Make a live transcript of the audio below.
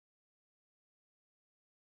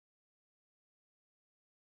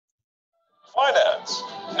Finance.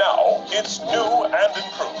 Now it's new and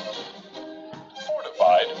improved.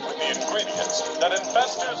 Fortified with the ingredients that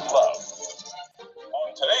investors love.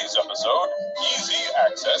 On today's episode, easy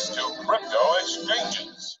access to crypto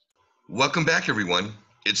exchanges. Welcome back, everyone.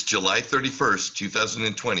 It's July 31st,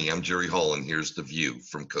 2020. I'm JerryVHall, and here's the view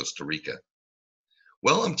from Costa Rica.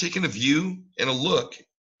 Well, I'm taking a view and a look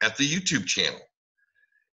at the YouTube channel.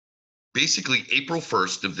 Basically, April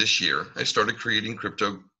 1st of this year, I started creating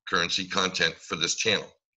cryptocurrency content for this channel.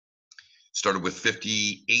 Started with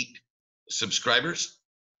 58 subscribers,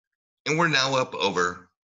 and we're now up over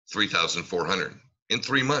 3,400 in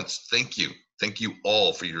 3 months. Thank you. Thank you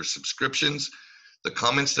all for your subscriptions, the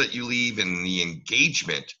comments that you leave, and the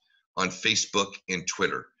engagement on Facebook and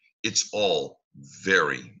Twitter. It's all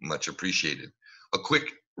very much appreciated. A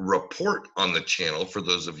quick report on the channel for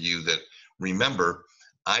those of you that remember,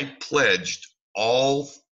 I pledged all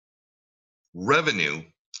revenue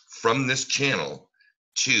from this channel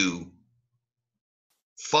to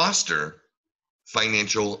foster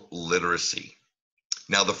financial literacy.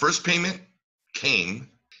 Now, the first payment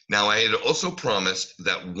came. Now, I had also promised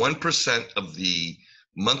that 1% of the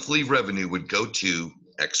monthly revenue would go to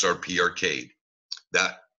XRP Arcade.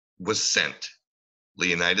 That was sent.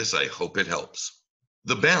 Leonidas, I hope it helps.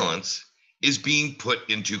 The balance is being put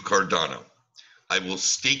into Cardano. I will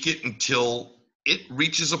stake it until it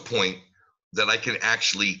reaches a point that I can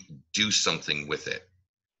actually do something with it.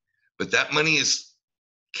 But that money is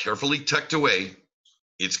carefully tucked away.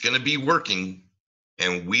 It's going to be working,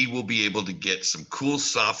 and we will be able to get some cool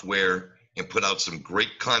software and put out some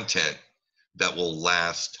great content that will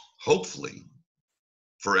last, hopefully,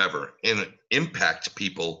 forever and impact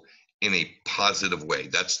people in a positive way.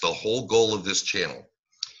 That's the whole goal of this channel,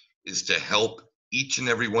 is to help each and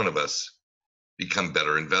every one of us become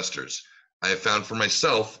better investors. I have found for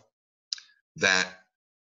myself that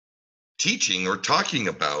teaching or talking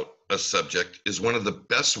about a subject is one of the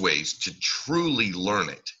best ways to truly learn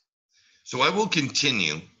it. So I will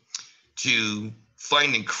continue to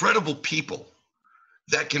find incredible people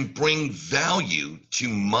that can bring value to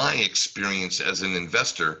my experience as an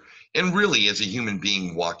investor and really as a human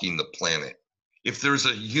being walking the planet. If there's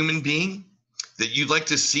a human being that you'd like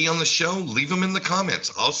to see on the show, leave them in the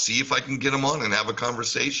comments. I'll see if I can get them on and have a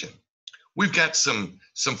conversation. We've got some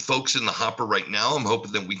folks in the hopper right now. I'm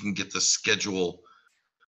hoping that we can get the schedule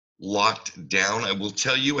locked down. I will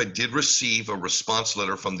tell you, I did receive a response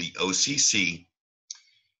letter from the OCC,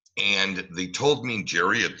 and they told me,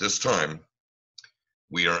 Jerry, at this time,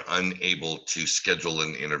 we are unable to schedule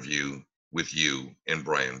an interview with you and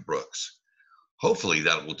Brian Brooks. Hopefully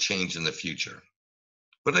that will change in the future.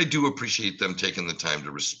 But I do appreciate them taking the time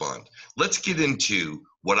to respond. Let's get into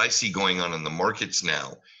what I see going on in the markets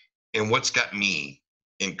now and what's got me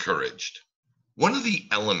encouraged. One of the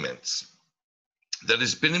elements that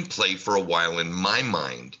has been in play for a while in my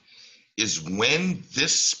mind is when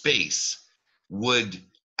this space would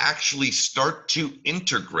actually start to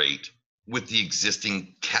integrate with the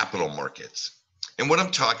existing capital markets. And what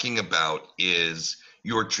I'm talking about is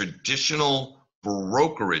your traditional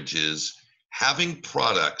brokerages having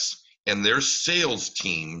products and their sales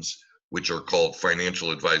teams, which are called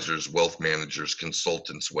financial advisors, wealth managers,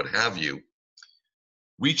 consultants, what have you,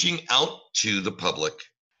 reaching out to the public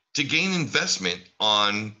to gain investment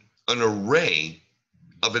on an array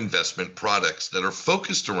of investment products that are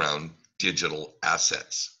focused around digital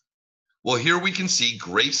assets. Well, here we can see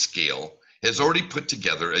Grayscale has already put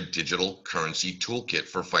together a digital currency toolkit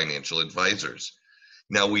for financial advisors.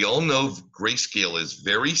 Now, we all know Grayscale is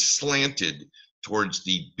very slanted towards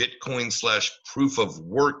the Bitcoin / proof of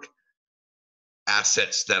work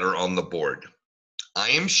assets that are on the board. I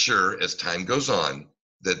am sure as time goes on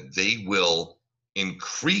that they will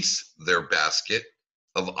increase their basket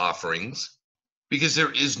of offerings because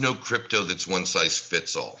there is no crypto that's one size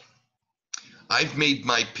fits all. I've made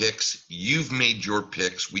my picks. You've made your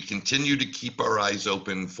picks. We continue to keep our eyes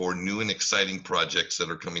open for new and exciting projects that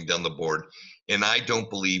are coming down the board. And I don't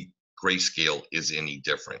believe Grayscale is any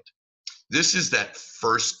different. This is that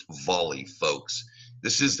first volley, folks.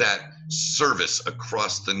 This is that service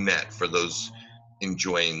across the net for those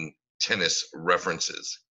enjoying tennis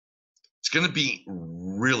references. It's going to be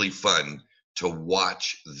really fun to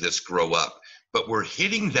watch this grow up. But we're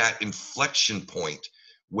hitting that inflection point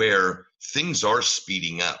where things are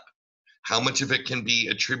speeding up. How much of it can be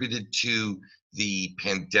attributed to the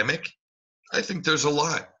pandemic? I think there's a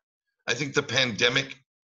lot. I think the pandemic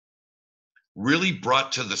really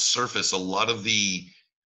brought to the surface a lot of the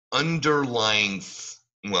underlying,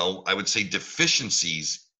 well, I would say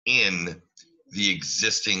deficiencies in the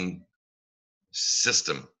existing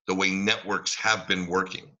system, the way networks have been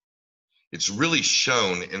working. It's really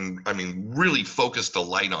shown, and I mean, really focused a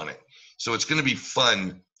light on it. So it's going to be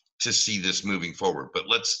fun to see this moving forward. But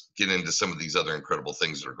let's get into some of these other incredible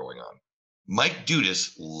things that are going on. Mike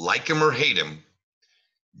Dudas, like him or hate him,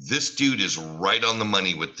 this dude is right on the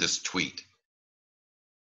money with this tweet.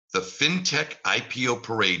 The FinTech IPO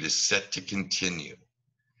parade is set to continue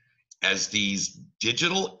as these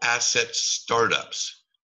digital asset startups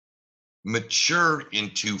mature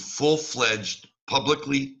into full-fledged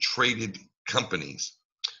publicly traded companies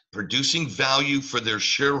producing value for their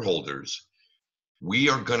shareholders. We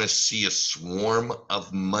are going to see a swarm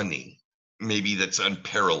of money, maybe that's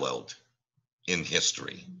unparalleled in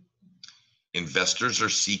history. Investors are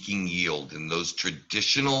seeking yield, and those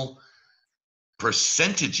traditional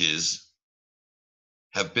percentages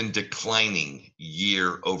have been declining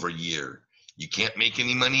year over year. You can't make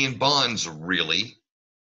any money in bonds, really,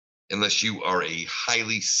 unless you are a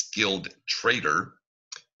highly skilled trader.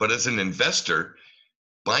 But as an investor,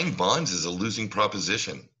 buying bonds is a losing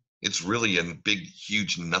proposition. It's really a big,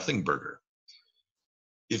 huge nothing burger.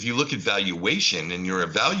 If you look at valuation and you're a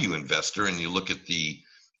value investor and you look at the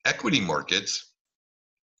equity markets,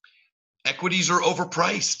 equities are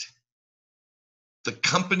overpriced. The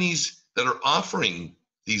companies that are offering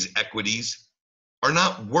these equities are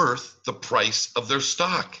not worth the price of their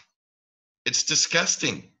stock. It's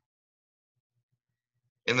disgusting.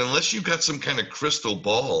 And unless you've got some kind of crystal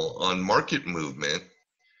ball on market movement,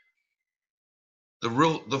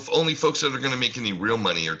 the only folks that are going to make any real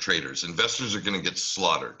money are traders. Investors are going to get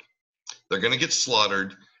slaughtered. They're going to get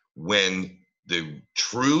slaughtered when the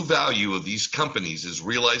true value of these companies is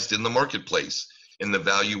realized in the marketplace and the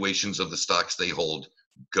valuations of the stocks they hold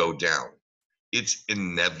go down. It's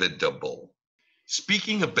inevitable.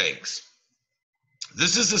 Speaking of banks,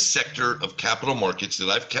 this is a sector of capital markets that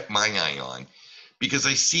I've kept my eye on because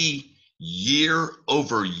I see year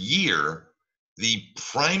over year the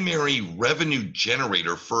primary revenue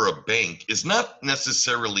generator for a bank is not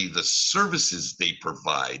necessarily the services they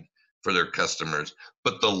provide for their customers,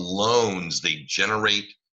 but the loans they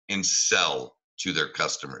generate and sell to their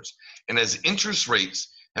customers. And as interest rates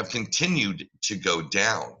have continued to go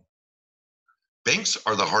down, banks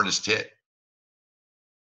are the hardest hit.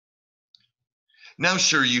 Now,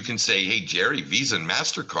 sure, you can say, hey, Jerry, Visa and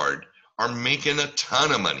MasterCard are making a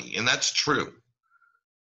ton of money, and that's true.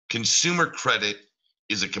 Consumer credit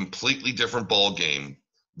is a completely different ball game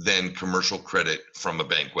than commercial credit from a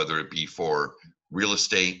bank, whether it be for real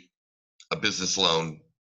estate, a business loan,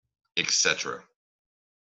 etc.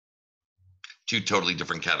 Two totally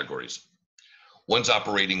different categories. One's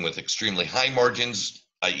operating with extremely high margins,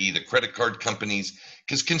 i.e. the credit card companies,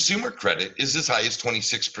 because consumer credit is as high as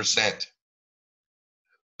 26%.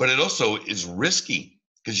 But it also is risky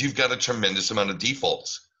because you've got a tremendous amount of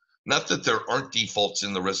defaults. Not that there aren't defaults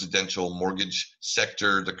in the residential mortgage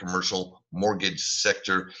sector, the commercial mortgage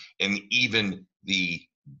sector, and even the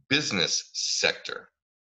business sector.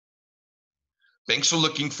 Banks are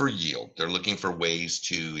looking for yield. They're looking for ways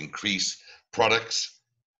to increase products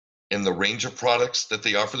and the range of products that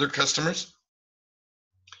they offer their customers.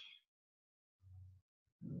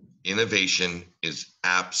 Innovation is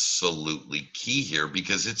absolutely key here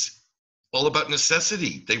because it's all about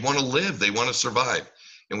necessity. They want to live, they want to survive.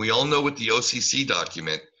 And we all know with the OCC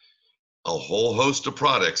document, a whole host of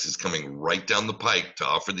products is coming right down the pike to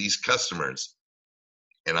offer these customers.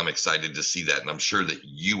 And I'm excited to see that. And I'm sure that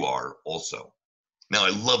you are also. Now,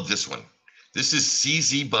 I love this one. This is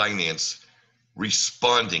CZ Binance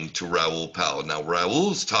responding to Raoul Pal. Now,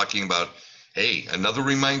 Raoul's talking about, hey, another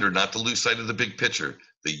reminder not to lose sight of the big picture.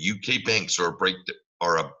 The UK banks are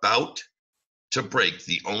about to break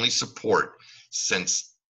the only support since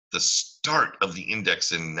the start of the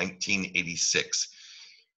index in 1986.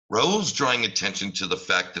 Raoul's drawing attention to the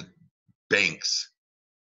fact that banks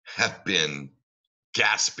have been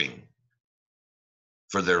gasping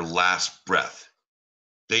for their last breath.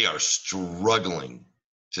 They are struggling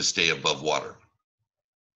to stay above water.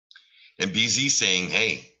 And BZ saying,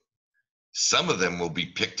 hey, some of them will be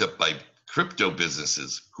picked up by crypto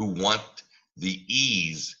businesses who want to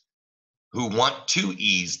ease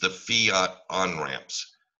the fiat on-ramps.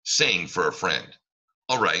 Saying for a friend.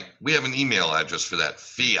 All right, we have an email address for that,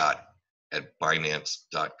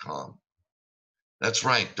 fiat@binance.com. That's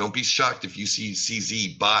right. Don't be shocked if you see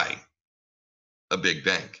CZ buy a big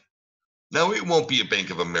bank. Now, it won't be a Bank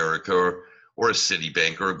of America or a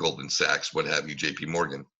Citibank or a Goldman Sachs, what have you, JP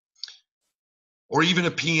Morgan, or even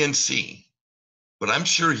a PNC. But I'm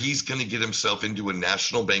sure he's going to get himself into a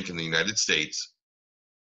national bank in the United States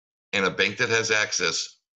and a bank that has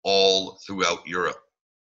access all throughout Europe.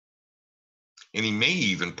 And he may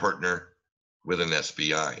even partner with an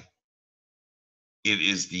SBI. It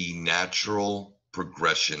is the natural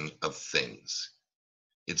progression of things.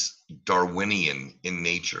 It's Darwinian in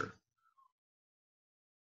nature.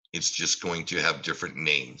 It's just going to have different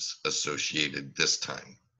names associated this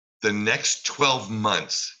time. The next 12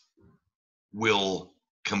 months will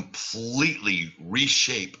completely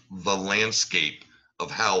reshape the landscape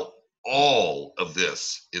of how all of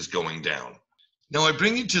this is going down. Now, I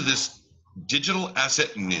bring you to this digital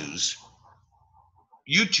asset news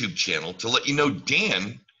YouTube channel to let you know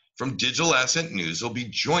Dan from Digital Asset News will be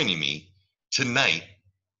joining me tonight,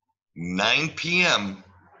 9 p.m.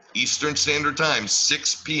 Eastern Standard Time,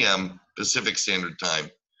 6 p.m. Pacific Standard Time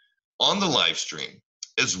on the live stream,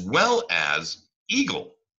 as well as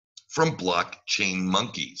Eagle from Blockchain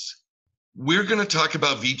Monkeys. We're going to talk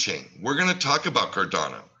about VeChain. We're going to talk about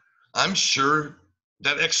Cardano. I'm sure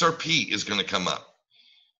that XRP is going to come up.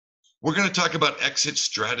 We're going to talk about exit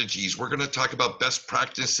strategies. We're going to talk about best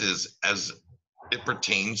practices as it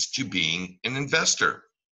pertains to being an investor.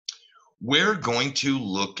 We're going to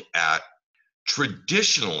look at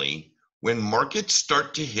traditionally when markets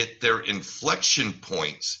start to hit their inflection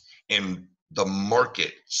points and the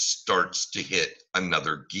market starts to hit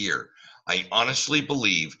another gear. I honestly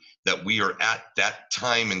believe that we are at that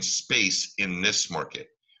time and space in this market.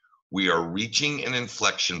 We are reaching an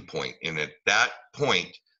inflection point, and at that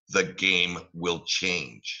point, the game will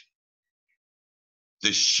change.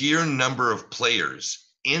 The sheer number of players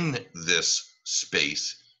in this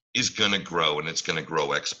space is going to grow, and it's going to grow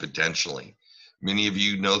exponentially. Many of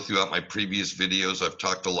you know throughout my previous videos, I've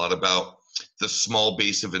talked a lot about the small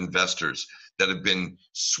base of investors that have been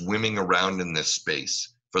swimming around in this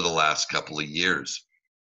space for the last couple of years.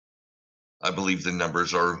 I believe the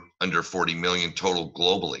numbers are under 40 million total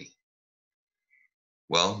globally.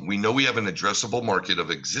 Well, we know we have an addressable market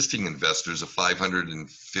of existing investors of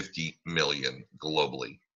 550 million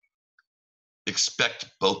globally. Expect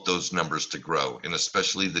both those numbers to grow, and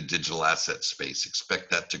especially the digital asset space.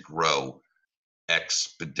 Expect that to grow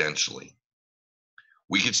exponentially.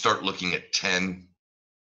 We could start looking at 10,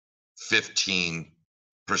 15%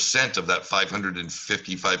 of that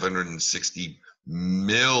 550, 560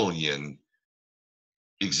 million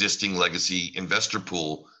existing legacy investor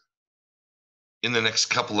pool in the next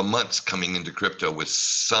couple of months coming into crypto with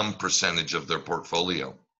some percentage of their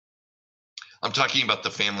portfolio. I'm talking about the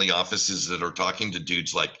family offices that are talking to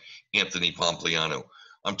dudes like Anthony Pompliano.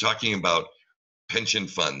 I'm talking about pension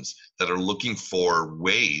funds that are looking for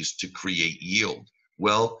ways to create yield.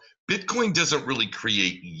 Well, Bitcoin doesn't really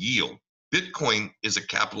create yield. Bitcoin is a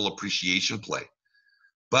capital appreciation play.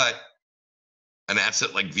 But an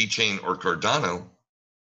asset like VeChain or Cardano,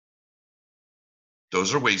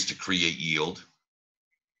 those are ways to create yield.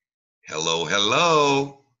 Hello,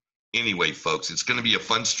 hello. Anyway, folks, it's going to be a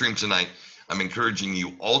fun stream tonight. I'm encouraging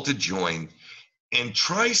you all to join and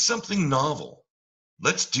try something novel.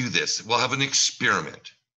 Let's do this. We'll have an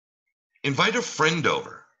experiment. Invite a friend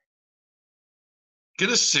over. Get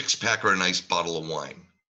a 6-pack or a nice bottle of wine.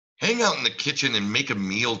 Hang out in the kitchen and make a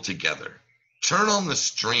meal together. Turn on the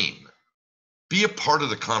stream. Be a part of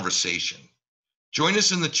the conversation. Join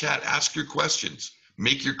us in the chat. Ask your questions.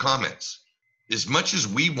 Make your comments. As much as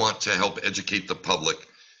we want to help educate the public,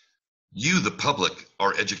 you, the public,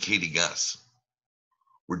 are educating us.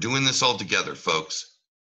 We're doing this all together, folks.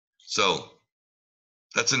 So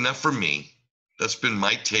that's enough for me. That's been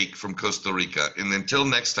my take from Costa Rica. And until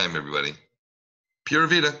next time, everybody, Pura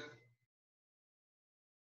Vida.